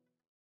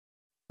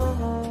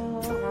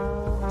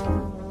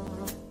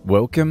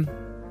Welcome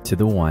to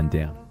The Wind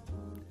Down,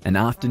 an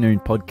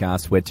afternoon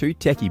podcast where two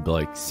techie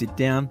blokes sit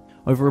down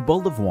over a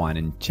bowl of wine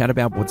and chat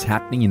about what's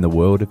happening in the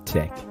world of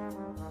tech.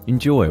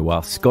 Enjoy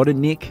while Scott and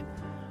Nick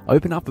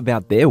open up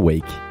about their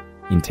week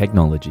in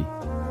technology.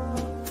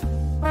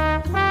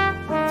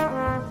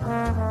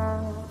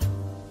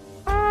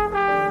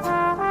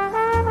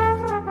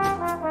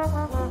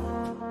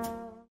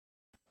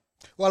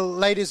 Well,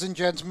 ladies and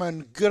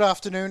gentlemen, good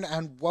afternoon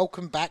and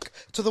welcome back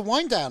to The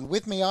Wind Down.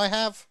 With me I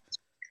have...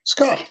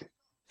 Scott.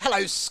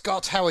 Hello,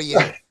 Scott. How are you?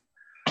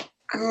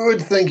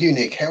 Good, thank you,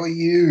 Nick. How are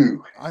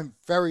you? I'm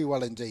very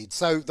well indeed.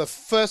 So the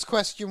first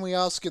question we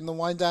ask in The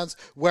Wind Downs,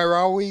 where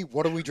are we?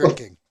 What are we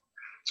drinking?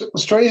 So,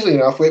 strangely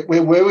enough,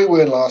 we're where we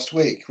were last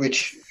week,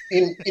 which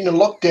in a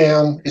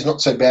lockdown is not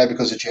so bad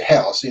because it's your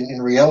house.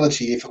 In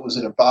reality, if it was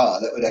in a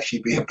bar, that would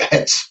actually be a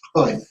bad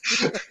sign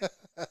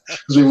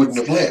because we wouldn't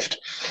have left.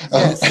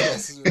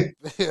 Yes.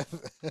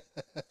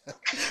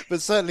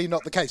 But certainly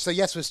not the case. So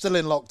yes, we're still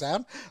in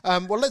lockdown.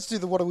 Well, let's do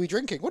the what are we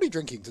drinking? What are you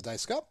drinking today,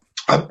 Scott?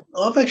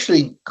 I've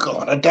actually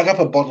I dug up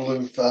a bottle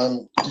of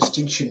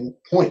Distinction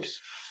Point.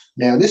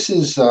 Now, this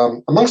is,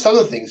 amongst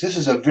other things, this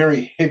is a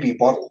very heavy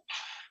bottle.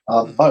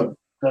 I don't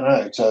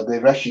know. So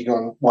they've actually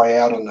gone way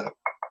out on that.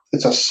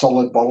 It's a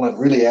solid bottle and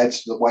really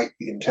adds to the weight,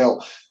 you can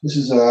tell. This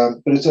is,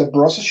 but it's a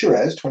Barossa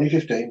Shiraz,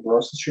 2015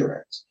 Barossa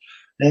Shiraz.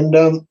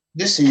 And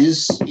this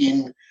is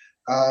in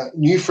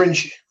New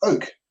French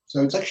Oak.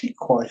 So it's actually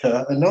quite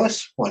a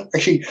nice one.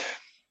 Actually,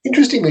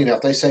 interestingly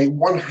enough, they say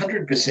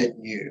 100%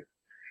 new.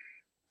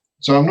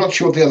 So I'm not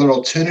sure what the other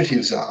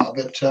alternatives are,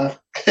 but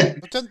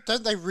But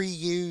don't they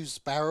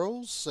reuse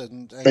barrels?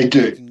 And they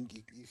do.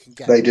 You can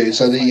get they do.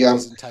 So the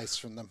and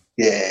taste from them.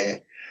 Yeah.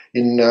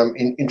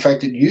 In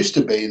fact, it used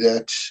to be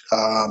that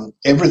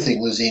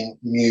everything was in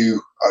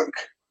new oak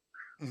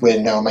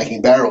when they were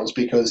making barrels,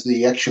 because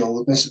the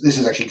actual this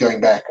is actually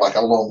going back like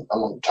a long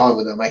time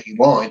when they were making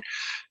wine,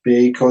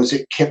 because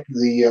it kept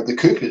the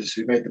coopers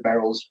who made the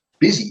barrels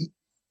busy.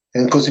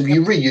 And of course, if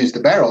you reuse the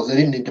barrels, they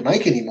didn't need to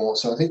make any more.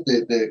 So I think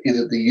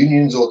either the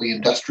unions or the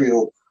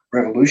Industrial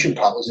Revolution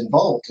part was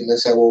involved, and they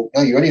say, well,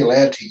 no, you're only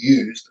allowed to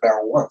use the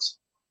barrel once,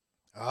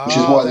 which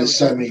is why there's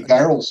so many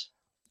barrels.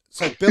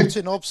 So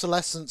built-in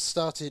obsolescence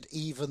started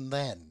even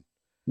then.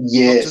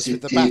 Yes, not just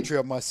with the battery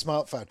on my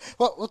smartphone.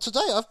 Well, today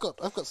I've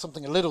got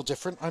something a little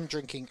different. I'm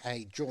drinking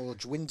a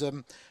George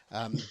Wyndham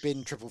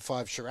Bin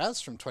 555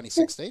 Shiraz from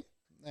 2016.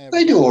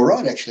 They do all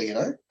right, actually, you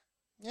know.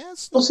 Yeah,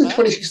 what's the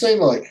 2016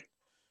 like?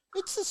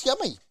 It's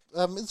yummy.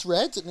 It's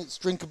red and it's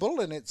drinkable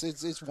and it's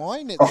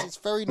wine. It's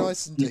very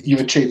nice indeed. You've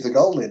achieved the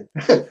goal then.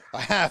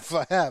 I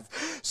have.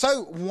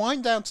 So,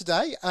 wind down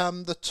today.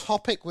 The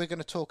topic we're going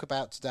to talk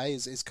about today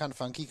is kind of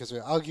funky because we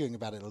were arguing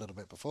about it a little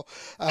bit before.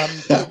 But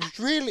it's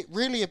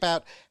really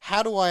about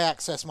how do I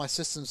access my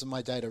systems and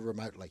my data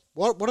remotely?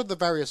 What are the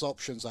various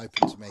options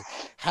open to me?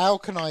 How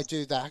can I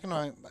do that? How can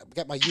I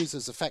get my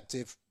users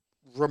effective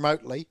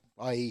remotely,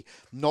 i.e.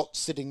 not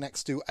sitting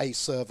next to a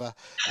server,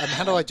 and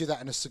how do I do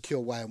that in a secure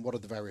way, and what are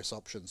the various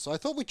options? So I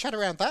thought we'd chat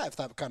around that, if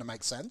that kind of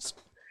makes sense.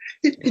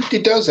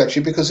 It does,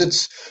 actually, because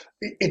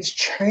it's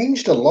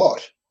changed a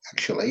lot,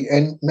 actually,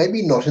 and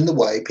maybe not in the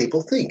way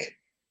people think.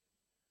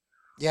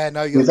 Yeah,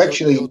 no, you're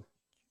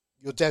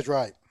dead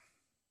right.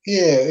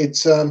 Yeah,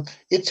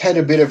 it's had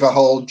a bit of a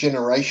whole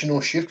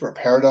generational shift or a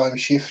paradigm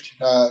shift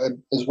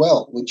as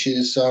well, which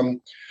is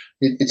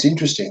it's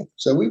interesting.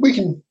 So we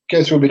can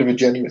go through a bit of a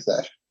journey with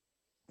that.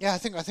 Yeah, I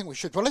think we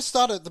should. Well, let's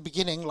start at the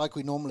beginning like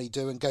we normally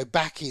do and go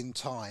back in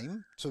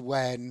time to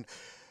when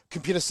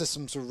computer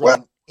systems were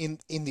run in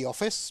the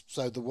office,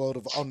 so the world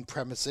of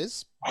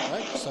on-premises.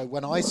 Right? So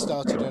when I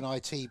started in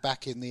IT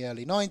back in the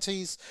early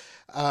 90s,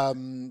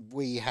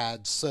 we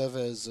had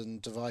servers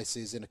and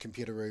devices in a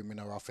computer room in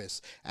our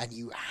office, and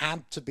you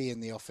had to be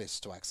in the office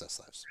to access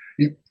those.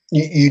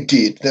 You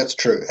did, that's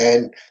true.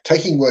 And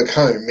taking work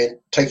home meant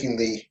taking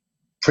the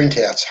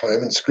printouts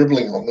home and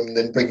scribbling on them and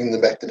then bringing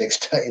them back the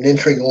next day and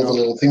entering all the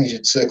little things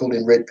you'd circled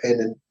in red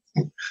pen.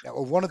 And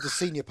well, one of the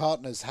senior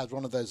partners had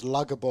one of those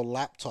luggable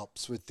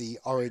laptops with the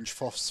orange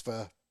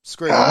phosphor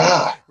screen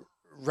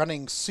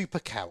running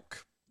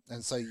SuperCalc,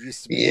 and so you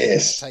used to be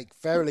able to take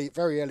very,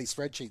 very early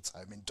spreadsheets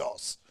home in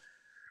DOS.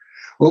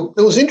 Well,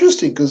 it was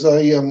interesting because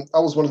I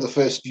was one of the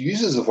first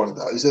users of one of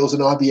those. There was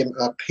an IBM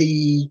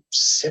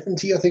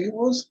P70, I think it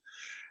was.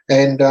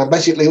 And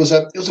basically, it was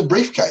a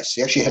briefcase.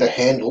 It actually had a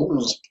handle. It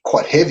was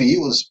quite heavy. It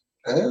was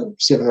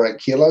 7 or 8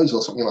 kilos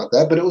or something like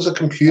that. But it was a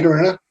computer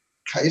in a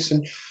case,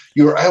 and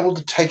you were able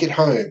to take it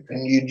home.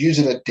 And you'd use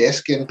it at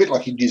desk, and a bit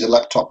like you'd use a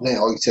laptop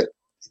now, except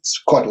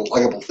it's quite a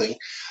luggable thing.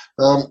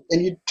 And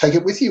you'd take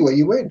it with you where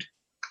you went.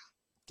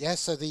 Yeah.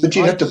 So but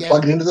you'd have to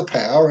plug it into the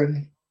power,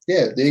 and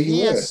there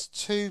you were.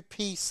 PS2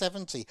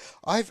 P70.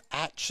 I've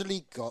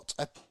actually got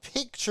a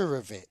picture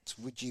of it.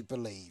 Would you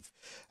believe?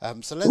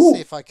 So let's see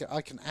if I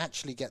can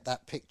actually get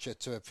that picture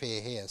to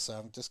appear here. So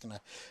I'm just going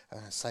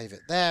to save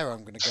it there.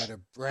 I'm going to go to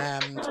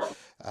brand.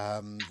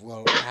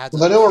 Well, I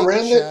know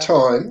around that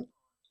time,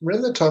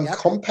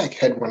 Compaq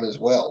had one as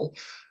well.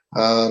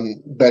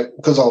 But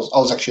because I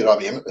was actually at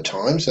IBM at the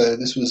time, so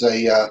this was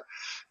a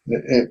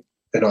an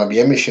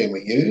IBM machine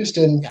we used,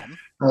 and Yeah.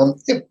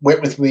 it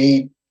went with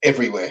me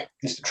everywhere.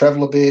 Used to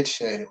travel a bit,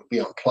 and it would be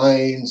on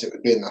planes, it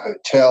would be in the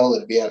hotel, it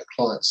would be out at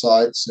client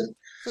sites, and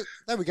So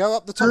there we go,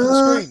 up the top of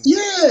the screen.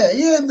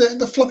 yeah,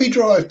 the floppy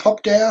drive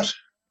popped out. It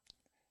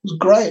was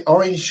great,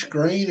 orange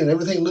screen and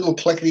everything, little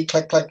clackety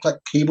clack clack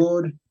clack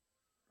keyboard.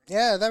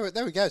 Yeah,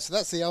 there we go. So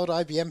that's the old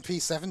IBM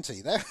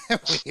P70. There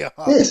we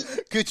are. Yes.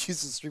 Good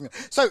use of streaming.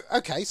 So,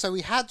 okay, so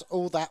we had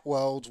all that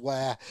world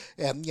where,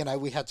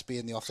 we had to be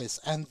in the office.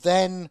 And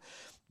then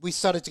we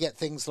started to get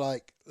things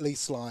like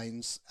lease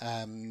lines.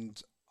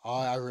 And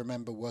I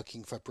remember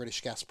working for British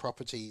Gas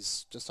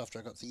Properties just after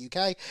I got to the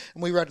UK.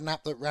 And we wrote an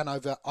app that ran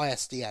over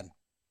ISDN.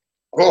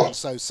 Oh, And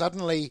so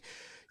suddenly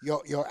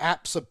your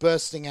apps are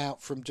bursting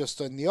out from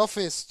just in the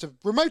office to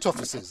remote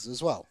offices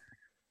as well.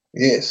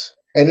 yes.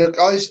 And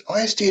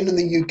ISDN in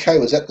the UK,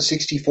 was that the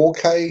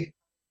 64K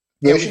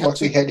version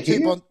we had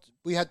here?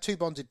 We had two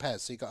bonded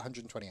pairs, so you got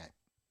 128.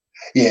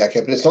 Yeah,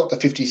 okay, but it's not the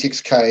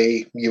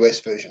 56K US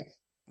version.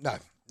 No.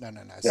 No,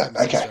 Same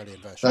as the Australian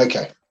version.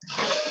 Okay.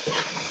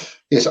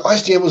 Yes,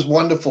 ISDN was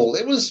wonderful.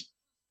 It was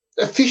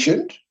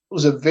efficient. It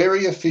was a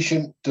very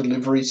efficient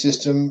delivery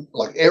system,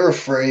 like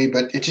error-free,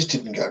 but it just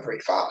didn't go very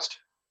fast.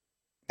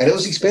 And it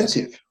was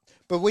expensive.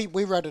 But we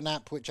wrote an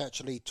app which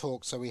actually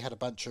talked, so we had a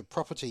bunch of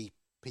property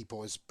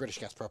people as British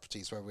Gas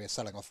Properties where we were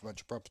selling off a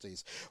bunch of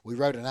properties. We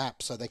wrote an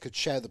app so they could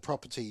share the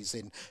properties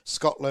in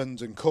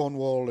Scotland and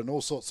Cornwall and all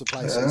sorts of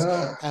places.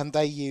 And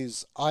they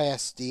use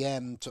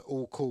ISDN to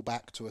all call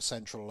back to a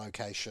central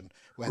location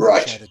where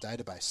they shared a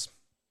database.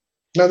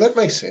 No, that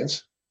makes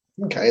sense.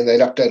 Okay, and they'd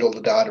update all the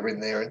data in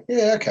there. And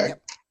yeah, okay.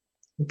 Yep.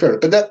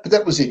 But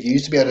that was it. You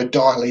used to be able to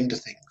dial into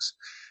things.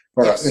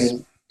 Right. Yes.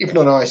 And if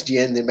not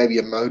ISDN, then maybe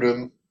a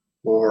modem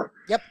or...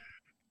 Yep.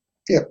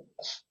 Yep.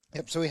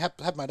 Yep, so we had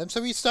modem.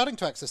 So we're starting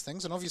to access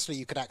things, and obviously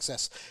you could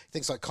access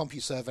things like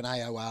CompuServe and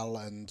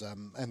AOL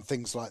and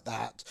things like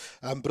that.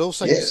 But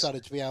also you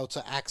started to be able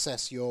to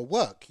access your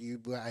work. You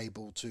were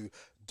able to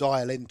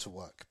dial into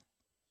work.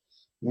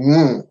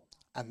 Mm.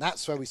 And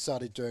that's where we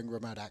started doing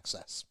remote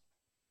access.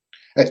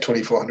 At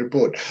 2400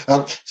 baud.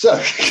 I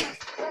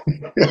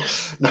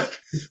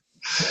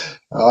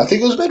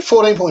think it was about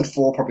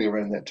 14.4 probably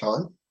around that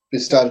time. It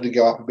started to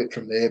go up a bit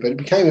from there, but it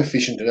became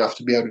efficient enough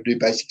to be able to do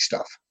basic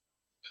stuff.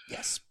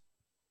 Yes.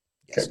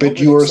 Okay, but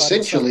you were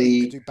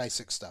essentially do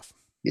basic stuff.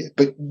 Yeah,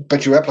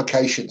 but your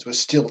applications were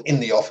still in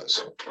the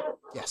office.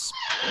 Yes.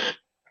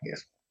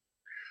 Yes.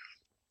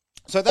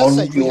 So that's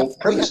on your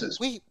premises.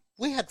 We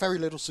had very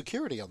little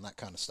security on that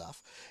kind of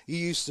stuff. You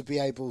used to be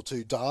able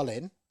to dial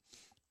in,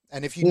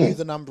 and if you knew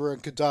the number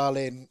and could dial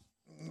in,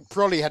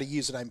 probably had a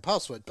username and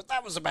password, but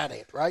that was about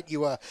it, right? You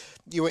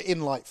were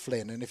in like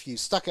Flynn, and if you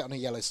stuck it on a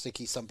yellow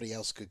sticky, somebody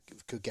else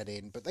could get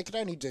in, but they could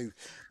only do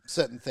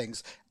certain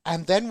things.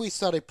 And then we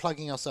started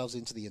plugging ourselves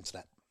into the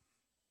internet.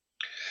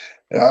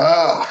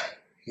 Ah,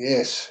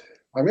 yes.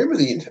 I remember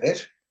the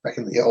internet back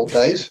in the old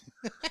days.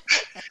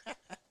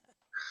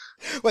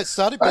 Well, it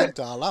started being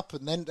dial-up,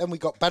 and then we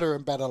got better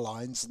and better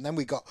lines, and then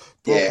we got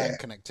broadband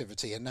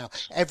connectivity, and now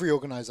every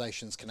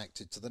organisation's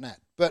connected to the net.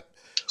 But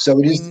so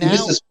it is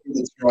the speed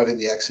that's driving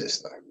the access,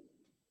 though.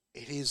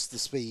 It is the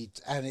speed,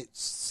 and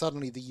it's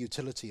suddenly the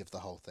utility of the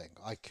whole thing.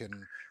 I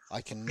can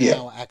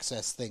now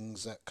access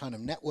things at kind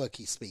of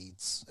networky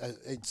speeds.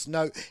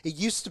 It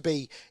used to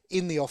be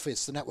in the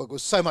office, the network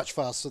was so much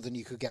faster than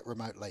you could get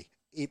remotely.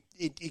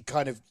 It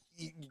kind of,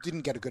 you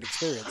didn't get a good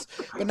experience.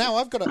 But now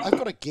I've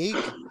got a gig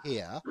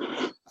here,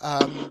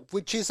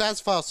 which is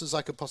as fast as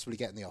I could possibly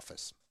get in the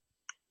office.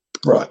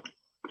 Right.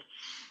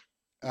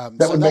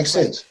 That would make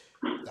sense.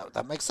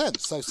 That makes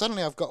sense. So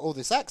suddenly I've got all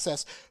this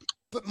access,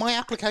 but my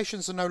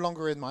applications are no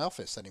longer in my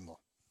office anymore.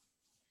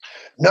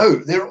 No,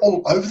 they're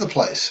all over the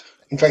place.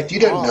 In fact, you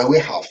don't know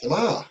where half them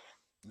are.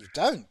 You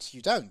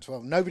don't.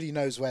 Well, nobody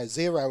knows where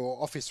Xero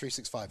or Office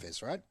 365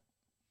 is, right?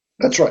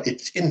 That's right.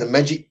 It's in the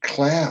magic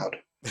cloud.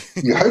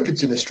 You hope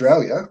it's in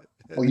Australia,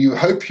 or you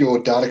hope your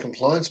data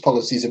compliance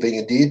policies are being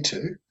adhered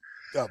to.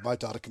 Oh, my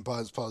data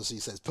compliance policy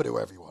says put it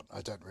wherever you want.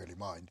 I don't really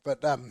mind.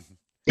 But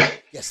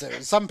yes, there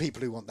are some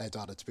people who want their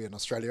data to be in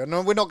Australia. And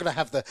we're not going to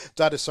have the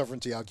data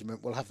sovereignty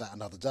argument. We'll have that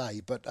another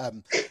day. But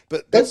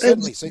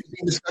certainly, that's a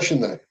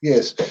discussion, though.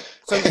 Yes.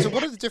 So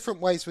what are the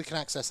different ways we can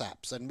access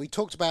apps? And we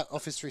talked about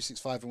Office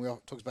 365 and we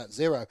talked about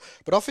Xero.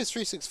 But Office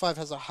 365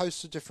 has a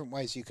host of different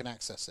ways you can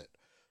access it.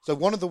 So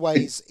one of the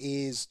ways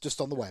is just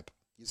on the web,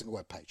 using a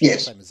web page.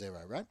 Yes. Same as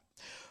Xero, right?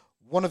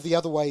 One of the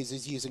other ways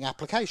is using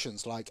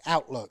applications like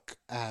Outlook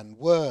and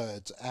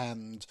Word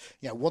and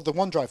the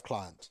OneDrive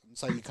client. And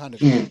so you kind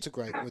of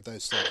integrate with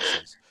those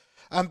services.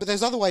 But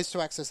there's other ways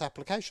to access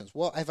applications.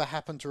 Whatever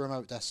happened to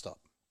remote desktop?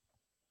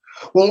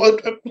 Well,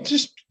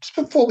 just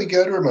before we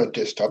go to remote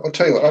desktop, I'll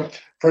tell you what.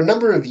 For a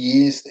number of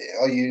years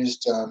there, I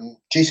used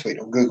G Suite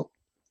on Google.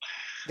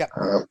 Yeah,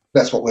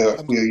 that's what we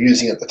were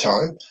using at the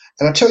time.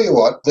 And I tell you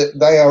what,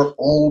 they are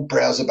all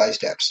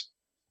browser-based apps.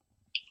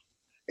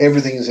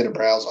 Everything is in a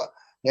browser.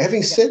 Now,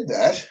 having said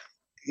that,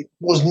 it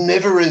was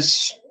never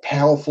as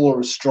powerful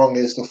or as strong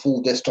as the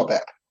full desktop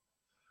app.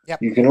 Yep.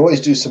 You can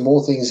always do some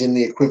more things in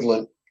the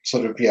equivalent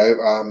sort of,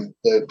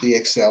 the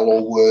Excel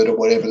or Word or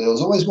whatever. There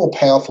was always more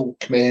powerful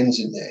commands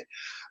in there.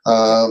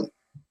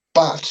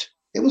 But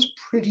it was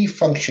pretty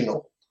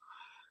functional.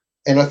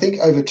 And I think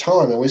over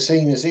time, and we're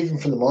seeing this even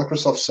from the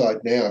Microsoft side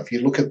now, if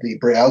you look at the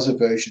browser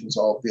versions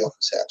of the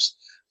Office apps,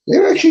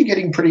 they're actually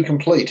getting pretty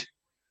complete.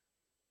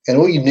 And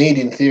all you need,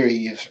 in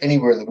theory, if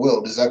anywhere in the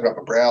world, is open up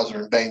a browser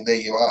and bang, there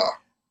you are.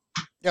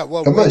 Yeah,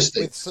 well,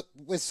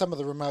 with some of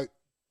the remote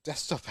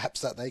desktop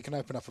apps that you can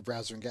open up a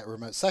browser and get a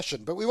remote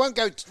session, but we won't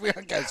go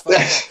as far.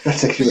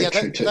 That's actually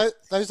true too.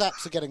 Those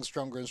apps are getting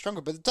stronger and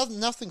stronger, but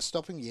nothing's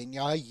stopping you. And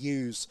I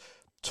use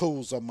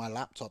tools on my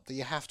laptop that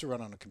you have to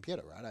run on a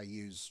computer, right? I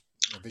use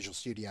Visual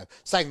Studio.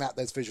 Saying that,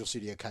 there's Visual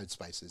Studio Code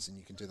Spaces, and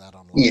you can do that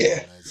online.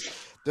 Yeah.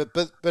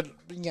 But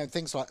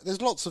things like,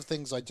 there's lots of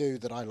things I do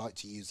that I like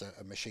to use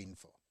a machine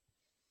for.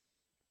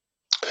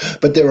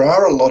 But there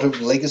are a lot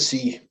of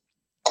legacy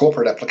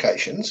corporate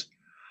applications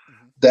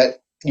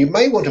that you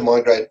may want to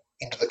migrate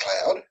into the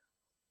cloud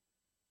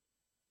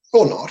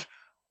or not,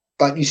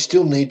 but you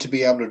still need to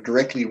be able to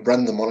directly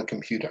run them on a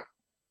computer.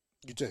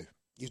 You do.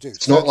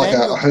 It's not like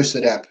a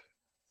hosted app.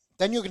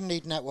 Then you're going to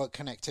need network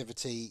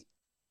connectivity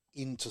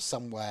into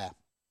somewhere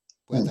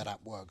where that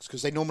app works,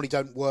 because they normally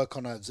don't work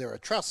on a zero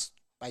trust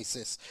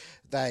basis.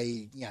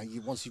 They,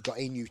 once you've got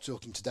in, you're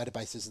talking to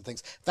databases and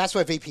things. That's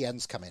where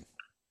VPNs come in.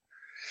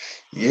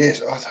 Yes,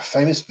 the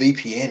famous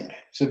VPN.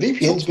 So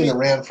VPN's been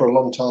around for a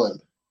long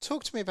time.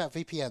 Talk to me about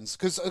VPNs,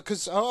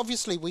 because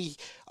obviously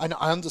I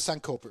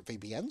understand corporate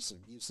VPNs.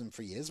 I've used them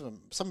for years.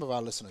 Some of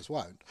our listeners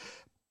won't.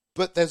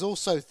 But there's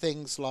also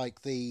things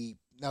like the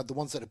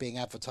ones that are being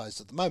advertised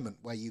at the moment,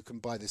 where you can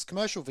buy this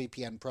commercial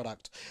VPN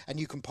product and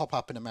you can pop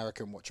up in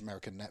America and watch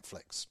American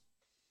Netflix.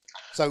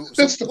 So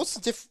what's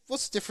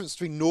the difference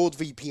between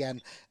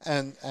NordVPN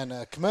and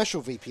a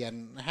commercial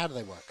VPN? How do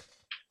they work?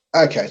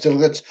 Okay, so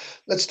let's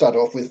start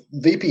off with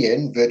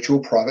VPN,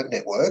 Virtual Private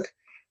Network.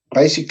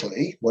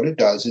 Basically, what it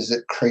does is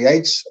it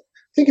creates,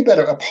 think about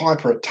a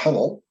pipe or a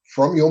tunnel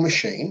from your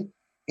machine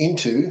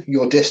into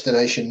your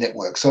destination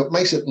network. So it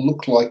makes it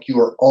look like you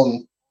are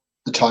on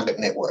the target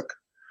network.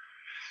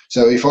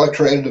 So if I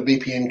created a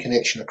VPN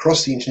connection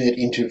across the internet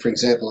into, for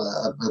example,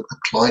 a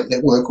client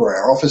network or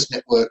our office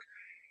network,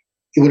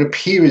 it would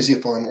appear as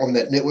if I'm on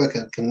that network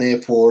and can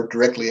therefore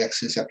directly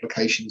access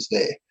applications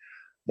there.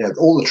 Now,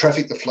 all the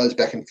traffic that flows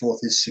back and forth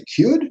is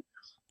secured.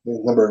 There's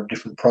a number of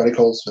different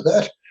protocols for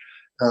that.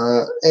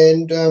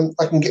 And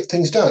I can get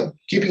things done,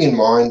 keeping in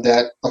mind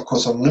that, of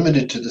course, I'm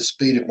limited to the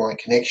speed of my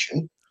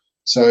connection.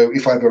 So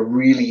if I have a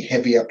really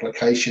heavy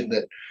application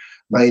that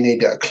may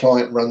need a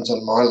client runs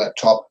on my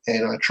laptop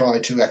and I try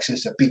to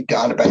access a big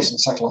database and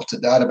suck lots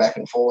of data back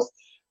and forth,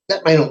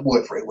 that may not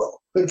work very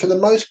well. But for the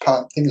most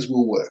part, things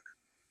will work.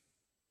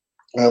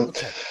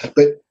 Okay.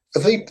 But I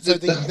think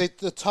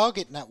the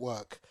target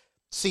network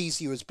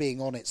sees you as being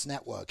on its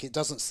network. It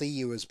doesn't see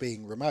you as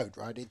being remote,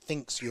 right? It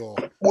thinks you're...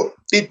 Well,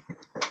 it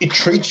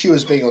treats you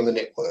as being on the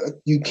network.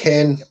 You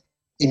can,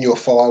 in your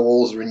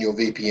firewalls or in your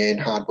VPN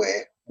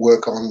hardware,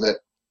 work on that.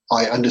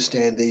 I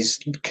understand these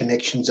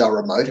connections are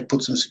remote and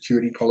put some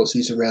security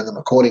policies around them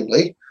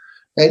accordingly.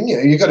 And,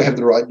 you've got to have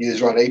the right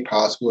user ID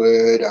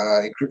password,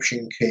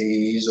 encryption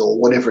keys, or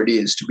whatever it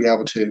is to be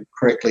able to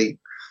correctly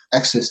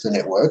access the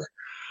network.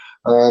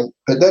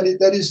 But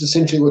that is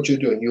essentially what you're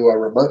doing. You are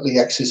remotely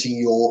accessing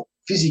your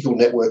physical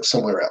network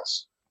somewhere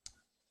else.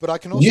 But I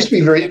can also... It used to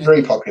be very,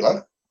 very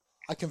popular.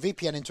 I can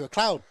VPN into a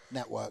cloud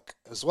network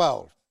as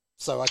well.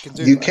 So I can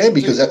do... You can,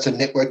 because that's a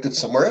network that's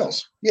somewhere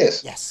else.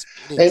 Yes. Yes,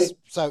 it is.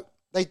 So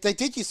they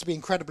did used to be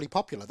incredibly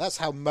popular. That's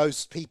how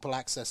most people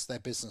access their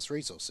business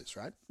resources,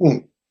 right?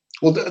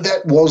 Well,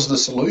 that was the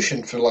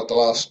solution for like the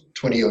last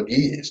 20-odd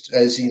years,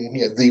 as in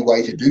the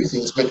way to do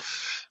things. But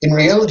in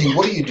reality,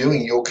 what are you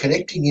doing? You're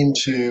connecting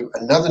into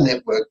another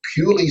network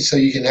purely so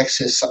you can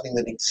access something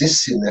that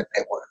exists in that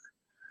network.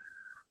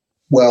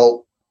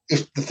 Well,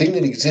 if the thing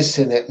that exists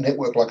in that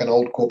network, like an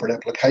old corporate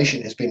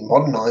application, has been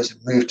modernized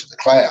and moved to the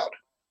cloud,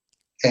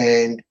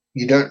 and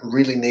you don't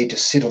really need to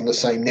sit on the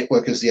same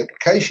network as the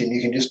application,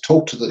 you can just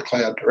talk to the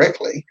cloud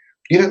directly.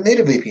 You don't need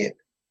a VPN.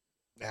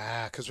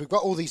 Because we've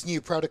got all these new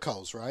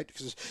protocols, right?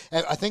 Because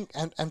I think,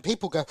 and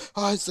people go,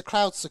 oh, is the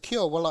cloud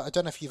secure? Well, I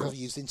don't know if you've ever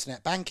used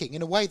internet banking.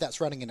 In a way,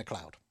 that's running in a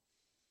cloud.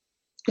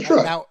 That's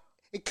right. Now,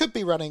 it could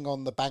be running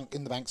in the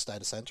bank's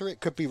data center. It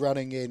could be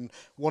running in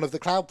one of the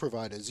cloud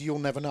providers. You'll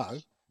never know.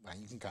 Well,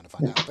 you can kind of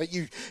find out, but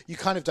you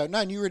kind of don't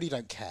know, and you really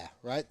don't care,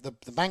 right?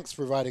 The bank's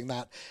providing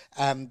that.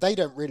 They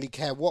don't really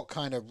care what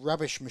kind of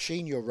rubbish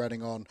machine you're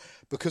running on,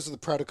 because of the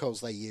protocols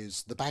they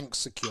use. The bank's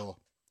secure,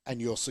 and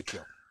you're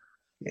secure.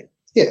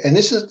 Yeah, and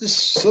this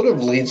sort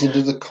of leads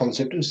into the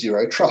concept of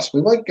zero trust.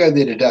 We won't go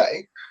there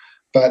today,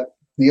 but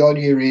the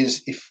idea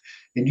is, if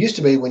it used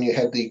to be when you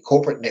had the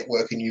corporate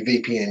network and you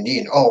VPN'd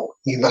in,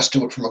 you must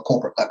do it from a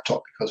corporate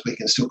laptop because we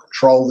can still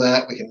control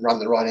that, we can run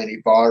the right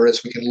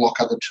antivirus, we can lock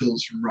other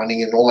tools from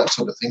running and all that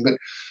sort of thing. But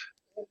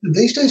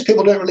these days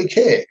people don't really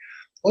care.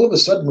 All of a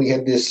sudden we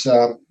had this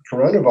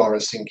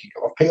coronavirus thing kick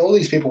off. All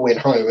these people went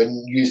home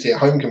and used their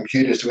home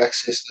computers to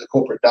access the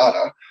corporate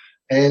data,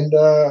 And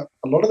a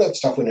lot of that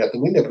stuff went out the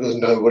window because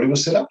nobody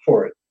was set up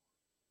for it.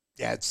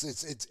 Yeah,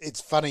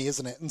 it's funny,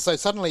 isn't it? And so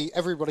suddenly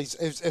everybody's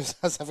is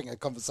having a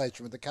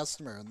conversation with the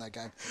customer, and they're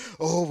going,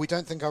 "Oh, we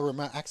don't think our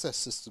remote access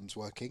system's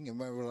working." And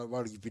we're like,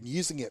 "Well, you've been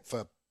using it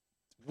for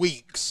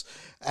weeks,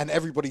 and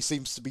everybody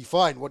seems to be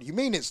fine. What do you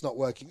mean it's not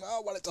working?"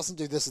 "Oh, well, it doesn't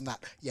do this and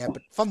that." Yeah,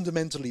 but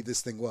fundamentally,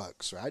 this thing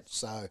works, right?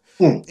 So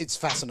it's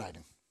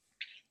fascinating.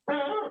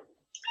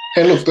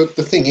 And look,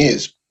 the thing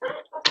is,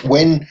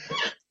 when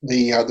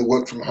the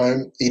work from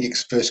home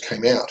edicts first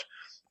came out,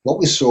 what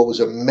we saw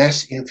was a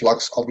mass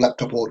influx of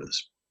laptop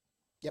orders.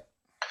 Yep.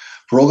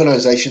 For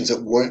organizations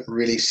that weren't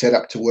really set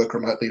up to work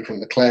remotely from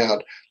the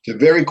cloud, to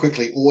very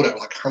quickly order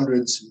like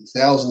hundreds and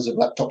thousands of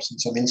laptops in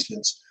some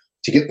instance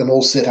to get them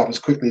all set up as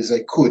quickly as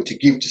they could to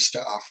give to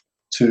staff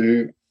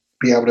to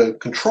be able to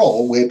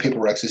control where people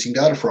were accessing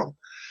data from.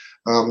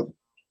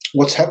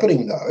 What's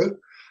happening, though,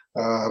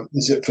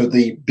 is that for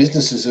the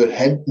businesses that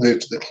had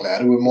moved to the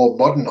cloud, who were more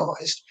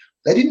modernized,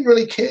 they didn't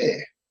really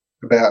care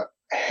about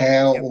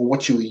how or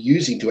what you were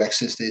using to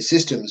access their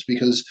systems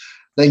because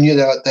they knew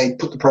that they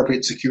put the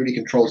appropriate security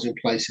controls in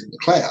place in the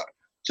cloud.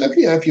 So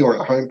if you're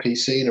on a home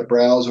PC in a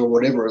browser or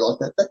whatever like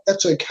that,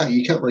 that's okay.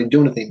 You can't really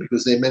do anything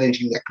because they're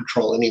managing that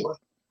control anyway.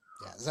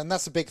 Yeah, and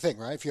that's the big thing,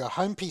 right? If you're a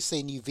home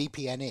PC and you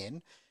VPN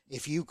in,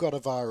 if you've got a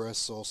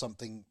virus or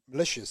something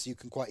malicious, you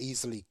can quite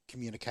easily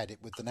communicate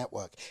it with the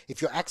network.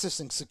 If you're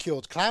accessing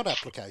secured cloud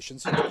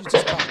applications, you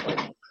just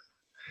can't.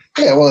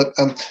 Yeah, well,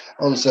 I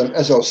was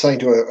as I was saying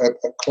to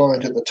a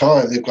client at the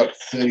time, they've got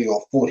 30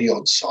 or 40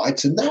 odd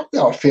sites, and they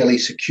are fairly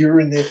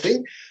secure in their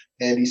thing.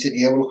 And he said,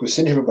 "Yeah, well, look, we've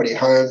sent everybody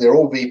home. They're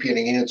all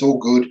VPNing in. It's all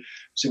good."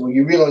 So, well,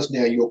 you realise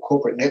now your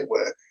corporate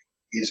network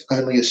is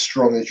only as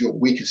strong as your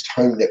weakest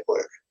home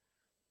network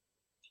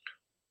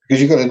because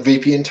you've got a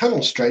VPN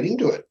tunnel straight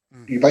into it.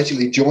 You're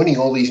basically joining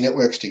all these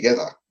networks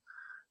together,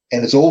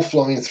 and it's all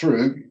flowing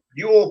through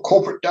your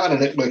corporate data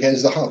network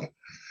as the hub.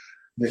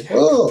 Yeah,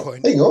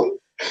 hang on.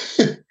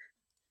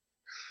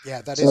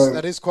 Yeah,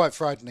 that is quite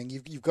frightening.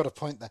 You've got a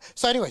point there.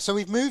 So anyway, so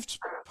we've moved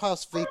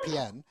past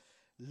VPN.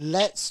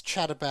 Let's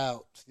chat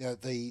about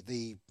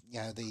the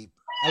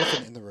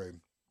elephant in the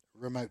room,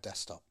 remote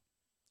desktop.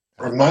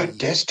 Remote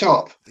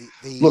desktop.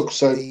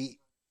 The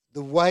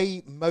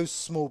way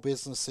most small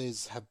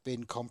businesses have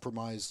been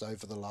compromised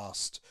over the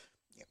last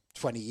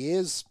 20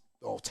 years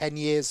or 10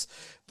 years,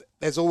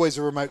 there's always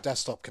a remote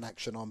desktop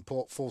connection on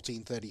port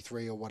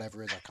 1433 or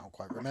whatever it is. I can't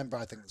quite remember.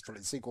 I think it's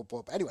probably SQL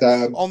port. But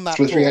anyway, on that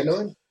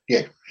 389?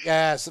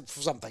 Yeah,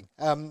 something.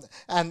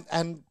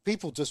 And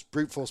people just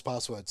brute force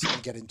passwords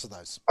and get into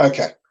those.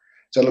 Okay,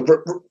 so look,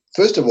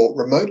 first of all,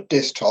 remote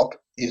desktop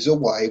is a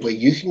way where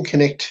you can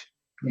connect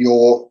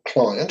your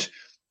client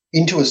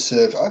into a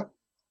server,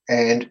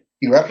 and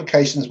your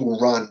applications will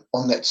run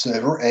on that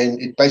server,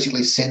 and it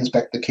basically sends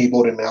back the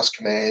keyboard and mouse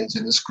commands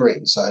and the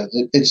screen. So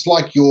it's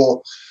like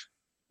you're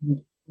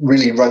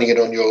really running it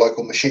on your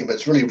local machine, but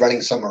it's really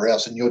running somewhere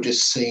else, and you're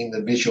just seeing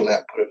the visual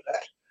output of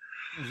that.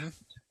 Mm-hmm.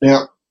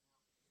 Now,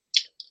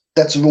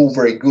 that's all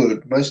very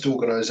good. Most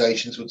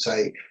organizations would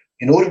say,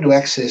 in order to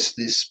access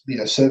this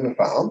server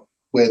farm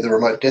where the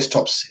remote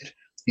desktops sit,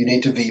 you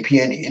need to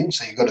VPN in,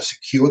 so you've got a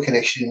secure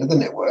connection into the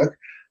network.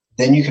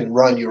 Then you can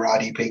run your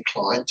RDP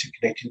client to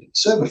connect into the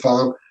server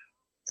farm,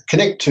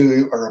 connect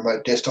to a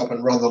remote desktop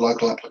and run the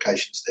local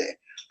applications there.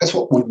 That's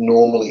what would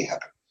normally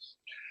happen.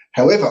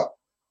 However,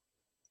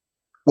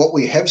 what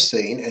we have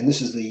seen, and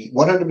this is the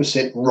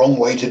 100% wrong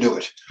way to do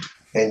it,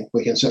 and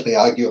we can certainly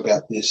argue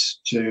about this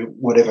to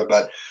whatever,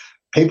 but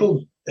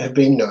people have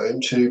been known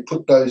to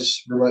put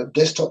those remote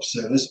desktop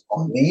servers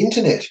on the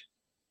internet.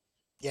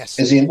 Yes.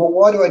 As in, well,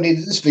 why do I need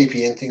this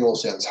VPN thing? All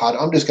sounds hard.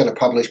 I'm just going to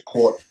publish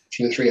port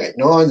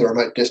 2389, the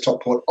remote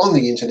desktop port, on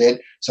the internet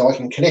so I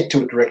can connect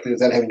to it directly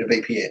without having to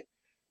VPN.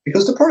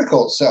 Because the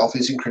protocol itself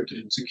is encrypted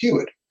and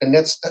secured, and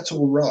that's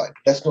all right.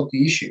 But that's not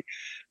the issue.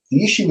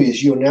 The issue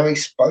is you're now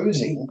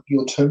exposing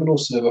your terminal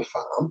server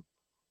farm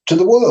to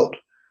the world.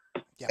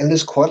 Yep. And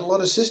there's quite a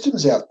lot of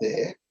systems out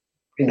there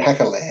in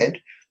hackerland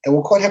that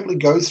will quite happily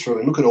go through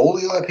and look at all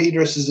the IP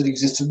addresses that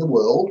exist in the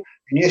world.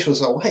 And yes, we'll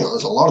say, well, hang on,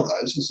 there's a lot of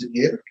those. I said,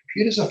 yeah,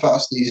 computers are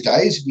fast these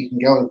days. You can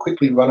go and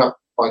quickly run up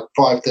like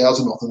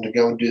 5,000 of them to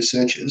go and do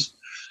searches.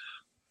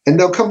 And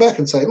they'll come back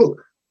and say,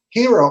 look,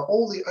 here are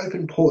all the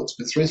open ports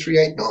for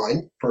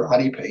 3389 for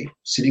RDP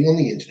sitting on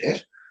the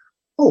internet.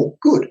 Oh,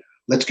 good.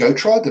 Let's go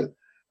try them.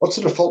 What's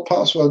the default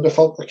password,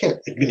 default account?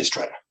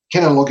 Administrator.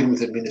 Can I log in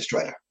with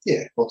administrator?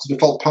 Yeah. What's the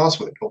default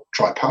password? Well,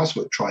 try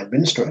password, try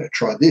administrator,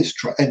 try this,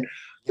 try. And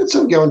let's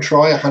go and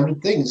try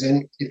 100 things.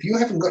 And if you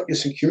haven't got your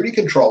security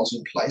controls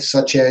in place,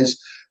 such as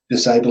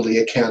disable the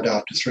account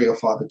after 3 or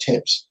 5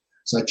 attempts,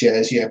 such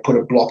as put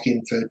a block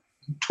in for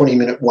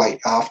 20-minute wait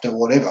after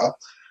whatever,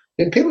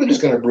 then people are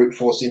just going to brute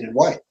force in and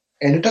wait.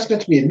 And it doesn't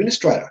have to be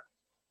administrator.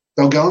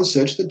 They'll go and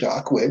search the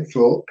dark web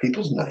for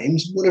people's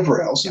names and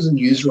whatever else and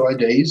user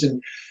IDs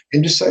and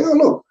just say, oh,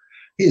 look,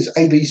 here's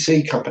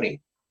ABC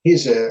company.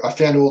 I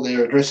found all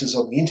their addresses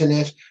on the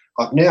internet.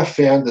 I've now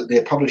found that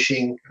they're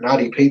publishing an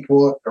RDP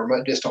port, a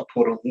remote desktop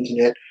port on the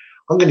internet.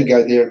 I'm going to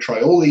go there and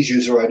try all these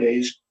user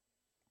IDs.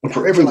 And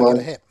for until I get a everyone,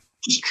 hit.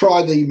 just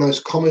try the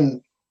most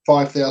common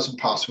 5,000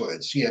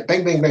 passwords.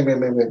 Bang, bang, bang, bang,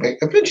 bang, bang, bang.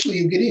 Eventually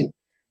you get in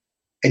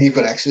and you've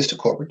got access to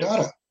corporate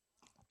data.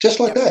 Just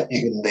like that.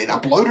 You can then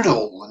upload it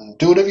all and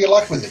do whatever you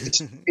like with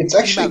it. It's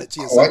actually Email it to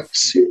quite yourself.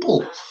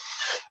 simple.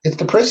 It's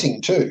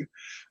depressing too.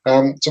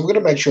 So we're going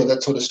to make sure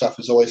that sort of stuff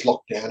is always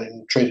locked down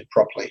and treated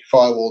properly.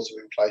 Firewalls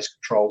are in place,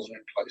 controls are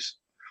in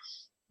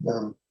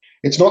place.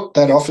 It's not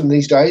that often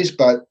these days,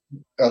 but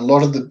a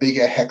lot of the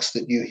bigger hacks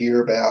that you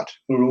hear about,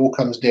 it all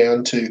comes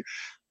down to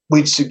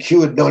we'd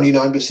secured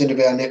 99% of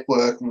our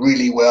network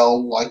really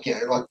well, like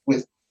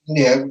with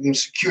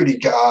security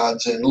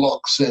guards and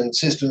locks and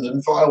systems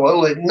and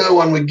firewall, no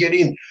one would get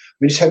in.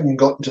 We just haven't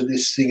gotten to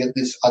this thing at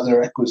this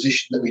other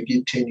acquisition that we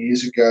did 10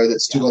 years ago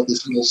that's still got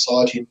this little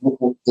site in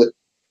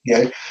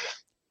that,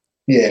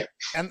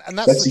 And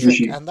that's the trick,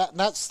 issue. and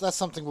that's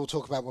something we'll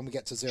talk about when we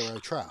get to zero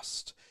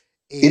trust.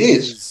 It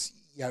is.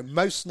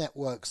 Most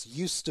networks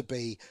used to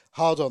be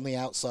hard on the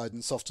outside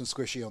and soft and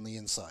squishy on the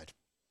inside.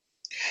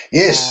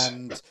 Yes.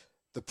 And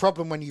the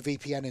problem when you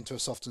VPN into a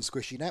soft and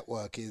squishy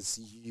network is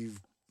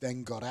you've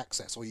then got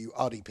access, or you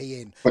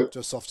RDP in to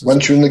a soft and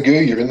once you're in the network.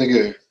 goo, you're in the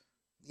goo.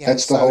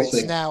 That's the whole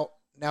thing. Now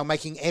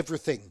making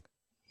everything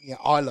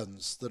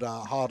islands that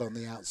are hard on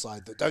the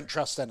outside that don't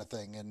trust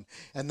anything,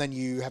 and then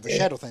you have a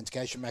shared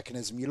authentication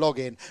mechanism. You log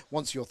in,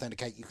 once you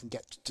authenticate, you can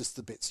get just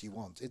the bits you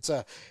want. It's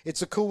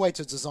a cool way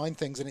to design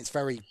things, and it's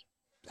very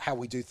how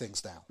we do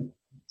things now.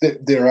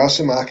 There are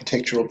some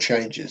architectural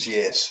changes,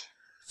 yes.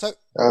 So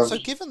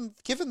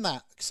given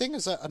that, seeing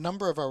as a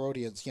number of our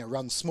audience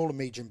run small and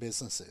medium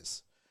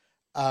businesses,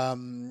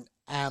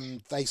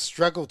 and they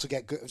struggle to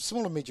get good.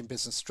 Small and medium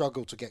business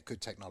struggle to get good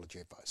technology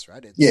advice,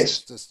 right?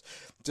 It's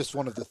just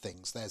one of the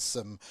things.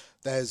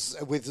 There's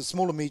with the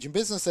small and medium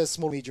business, there's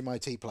small and medium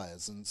IT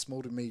players, and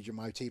small and medium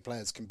IT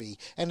players can be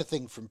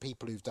anything from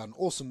people who've done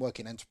awesome work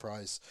in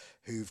enterprise,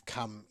 who've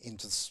come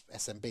into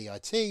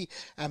SMB IT,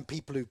 and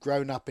people who've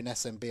grown up in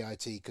SMB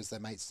IT because their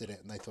mates did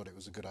it and they thought it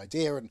was a good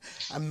idea, and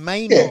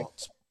may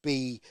not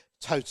be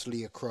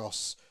totally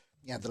across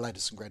the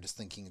latest and greatest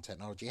thinking and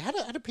technology. How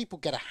do people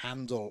get a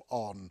handle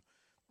on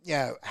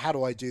how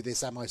do I do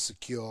this? Am I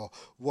secure?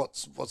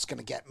 What's going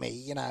to get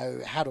me?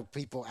 How do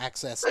people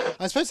access?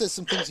 I suppose there's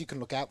some things you can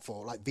look out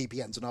for, like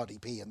VPNs and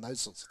RDP and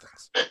those sorts of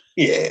things.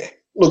 Yeah.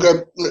 Look,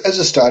 as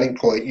a starting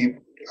point,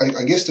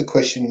 I guess the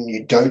question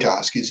you don't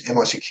ask is, am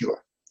I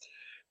secure?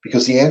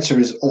 Because the answer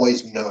is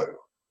always no.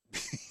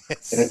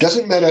 Yes. And it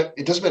doesn't matter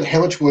how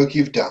much work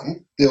you've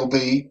done, there'll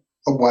be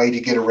a way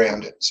to get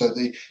around it. So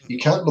you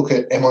can't look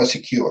at, am I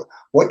secure?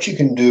 What you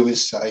can do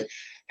is say,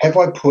 have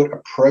I put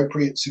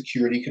appropriate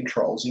security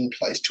controls in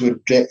place to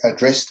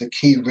address the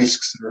key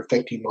risks that are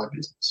affecting my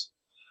business?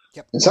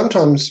 Yep. And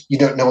sometimes you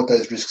don't know what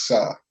those risks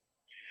are.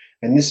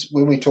 And this,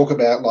 when we talk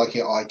about like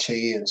your IT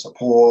and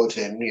support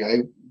and,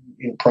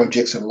 in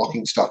projects and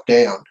locking stuff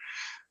down,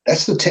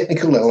 that's the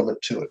technical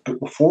element to it. But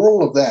before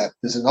all of that,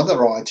 there's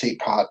another IT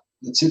part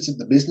that sits at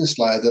the business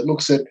layer that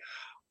looks at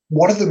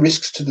what are the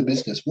risks to the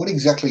business? What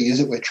exactly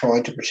is it we're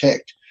trying to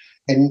protect?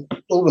 And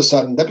all of a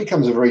sudden, that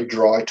becomes a very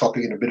dry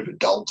topic and a bit of a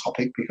dull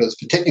topic, because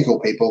for technical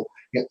people,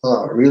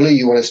 really,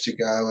 you want us to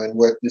go and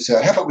work this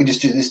out? How about we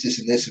just do this, this,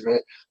 and this? And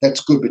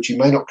that's good, but you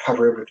may not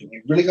cover everything.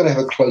 You've really got to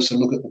have a closer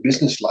look at the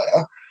business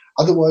layer.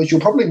 Otherwise,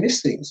 you'll probably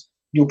miss things.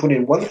 You'll put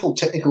in wonderful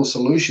technical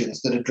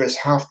solutions that address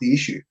half the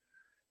issue.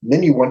 And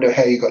then you wonder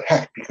how you got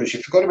hacked because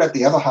you forgot about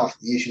the other half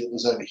of the issue that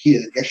was over here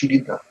that you actually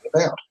did nothing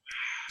about.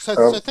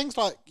 So things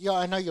like,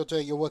 I know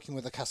you're working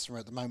with a customer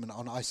at the moment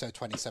on ISO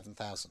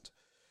 27000.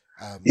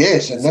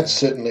 Yes, and that's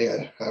certainly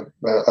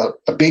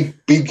a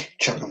big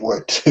chunk of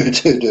work to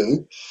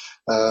do.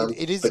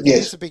 It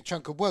is a big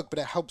chunk of work, but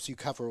it helps you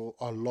cover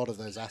a lot of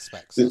those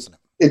aspects, doesn't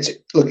it?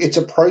 It's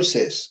a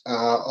process.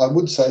 I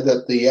would say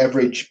that the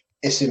average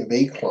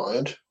SMB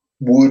client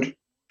would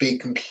be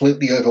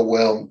completely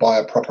overwhelmed by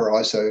a proper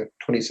ISO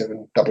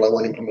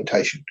 27001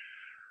 implementation.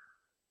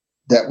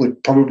 That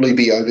would probably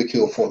be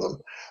overkill for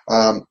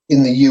them.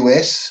 In the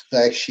US,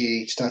 they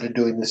actually started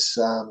doing this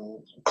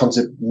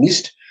concept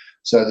NIST,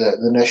 so the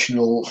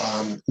National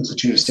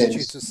Institute of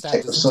Standards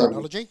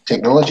and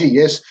Technology,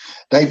 yes,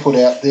 they put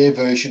out their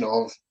version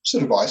of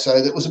sort of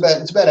ISO that was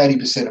about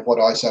 80% of what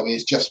ISO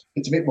is. Just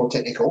it's a bit more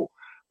technical,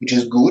 which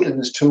is good, and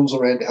there's tools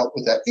around to help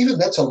with that. Even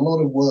that's a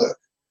lot of work.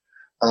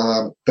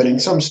 But in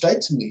some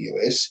states in the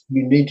US,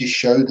 you need to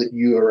show that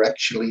you are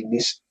actually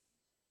NIST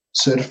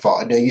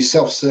certified. Now, you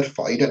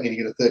self-certify. You don't need to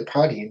get a third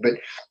party in, but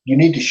you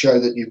need to show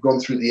that you've gone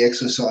through the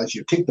exercise,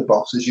 you've ticked the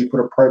boxes, you've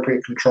put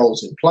appropriate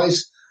controls in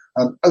place.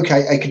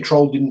 Okay, a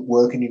control didn't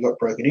work and you got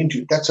broken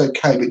into. That's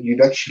okay, but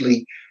you've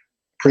actually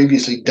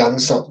previously done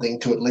something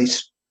to at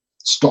least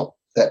stop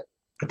that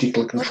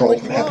particular control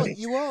from happening.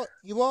 You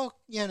are,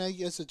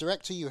 as a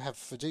director, you have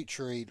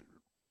fiduciary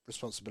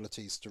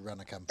responsibilities to run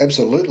a company.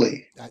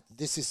 Absolutely.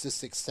 This is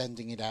just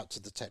extending it out to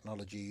the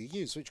technology you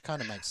use, which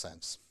kind of makes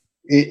sense.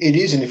 It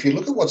is, and if you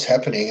look at what's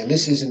happening, and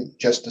this isn't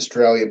just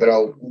Australia, but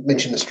I'll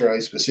mention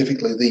Australia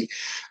specifically,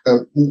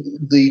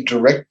 the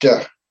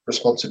director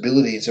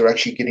responsibilities are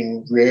actually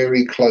getting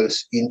very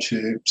close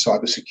into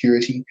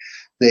cybersecurity.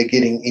 they're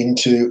getting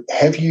into,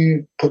 have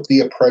you put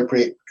the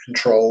appropriate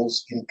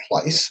controls in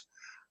place?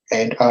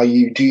 And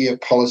do you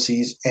have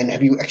policies, and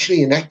have you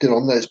actually enacted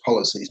on those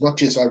policies? Not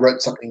just I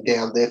wrote something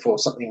down, therefore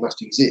something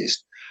must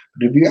exist.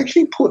 But have you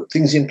actually put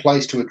things in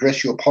place to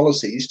address your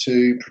policies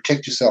to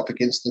protect yourself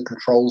against the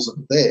controls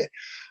that are there?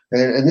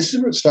 And this is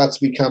where it starts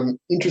to become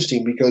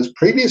interesting, because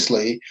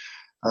previously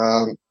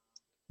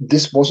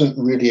this wasn't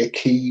really a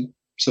key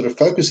sort of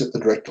focus at the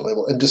director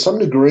level. And to some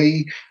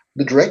degree,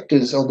 the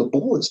directors on the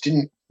boards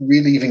didn't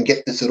really even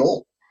get this at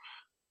all.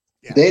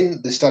 Yeah. Then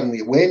there's starting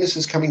the awareness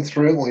is coming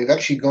through, and we've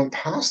actually gone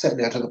past that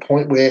now to the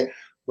point where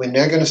we're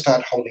now going to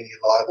start holding you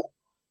liable.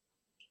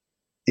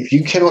 If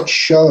you cannot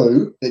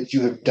show that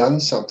you have done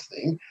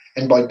something,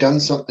 and by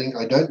done something,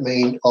 I don't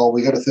mean, oh,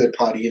 we got a third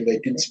party and they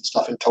did some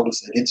stuff and told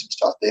us they did some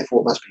stuff,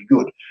 therefore it must be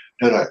good.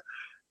 No.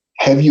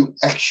 Have you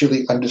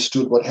actually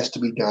understood what has to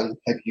be done?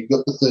 Have you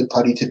got the third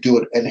party to do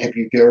it? And have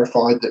you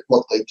verified that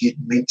what they did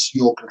meets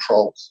your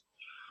controls?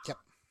 Yep.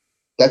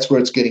 That's where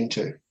it's getting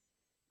to.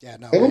 Yeah,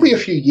 no. There will be a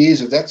few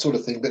years of that sort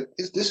of thing, but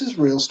this is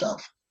real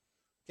stuff.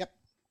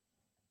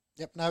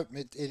 Yep, no,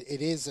 it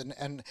is,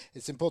 and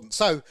it's important.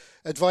 So,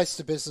 advice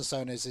to business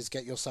owners is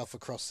get yourself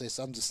across this,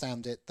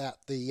 understand it, that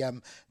the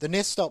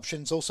NIST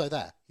option's also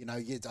there. You know,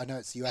 I know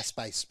it's US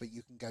based, but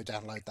you can go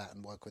download that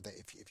and work with it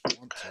if you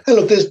want to. Hey,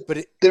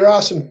 look, there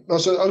are some.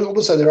 Also, I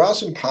would say there are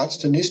some parts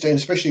to NIST, and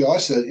especially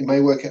ISA. It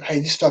may work out. Hey,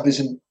 this stuff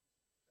isn't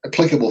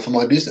applicable for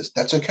my business.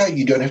 That's okay.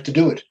 You don't have to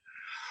do it.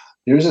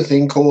 There is a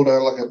thing called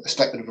like a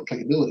statement of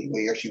applicability,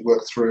 where you actually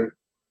work through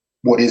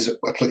what is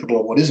applicable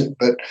and what isn't.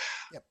 But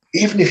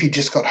even if you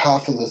just got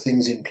half of the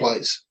things in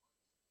place,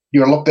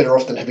 you're a lot better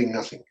off than having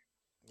nothing.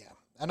 Yeah,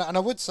 and I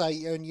would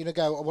say, and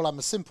go, well, I'm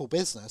a simple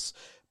business,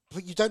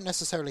 but you don't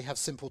necessarily have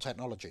simple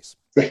technologies.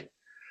 There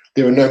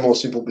are no more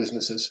simple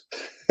businesses.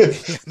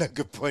 No,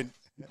 good point.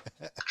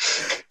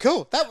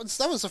 Cool. That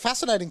was a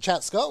fascinating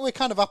chat, Scott. We're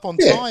kind of up on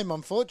time,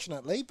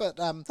 unfortunately, but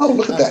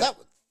look at that.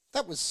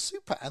 That was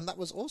super, and that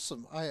was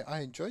awesome. I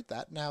enjoyed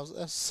that. Now,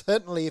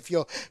 certainly, if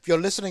you're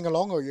listening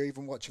along or you're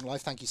even watching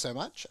live, thank you so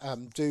much.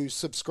 Do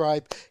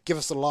subscribe, give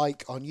us a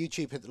like on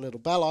YouTube, hit the little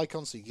bell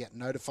icon so you get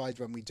notified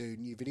when we do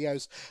new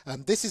videos.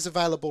 This is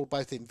available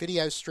both in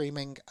video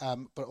streaming,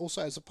 but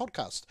also as a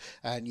podcast,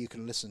 and you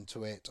can listen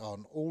to it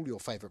on all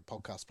your favorite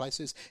podcast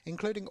places,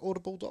 including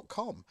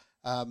audible.com.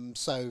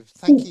 So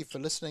thank you for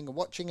listening and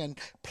watching, and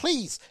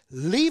please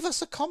leave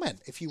us a comment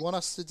if you want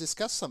us to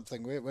discuss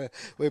something.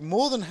 We're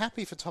more than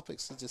happy for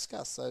topics to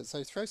discuss.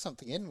 So throw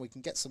something in. We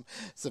can get some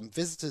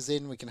visitors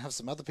in. We can have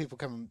some other people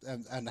come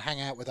and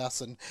hang out with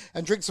us and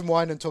drink some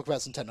wine and talk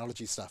about some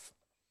technology stuff.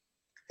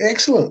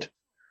 Excellent.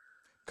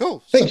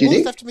 Cool. Thank you,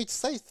 Nick. Left for me to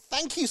say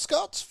thank you,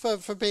 Scott,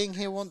 for being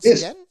here once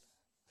again.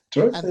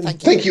 Sure.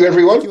 And thank you,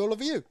 everyone. Thank you, all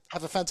of you.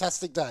 Have a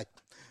fantastic day.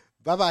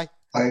 Bye-bye.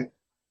 Bye.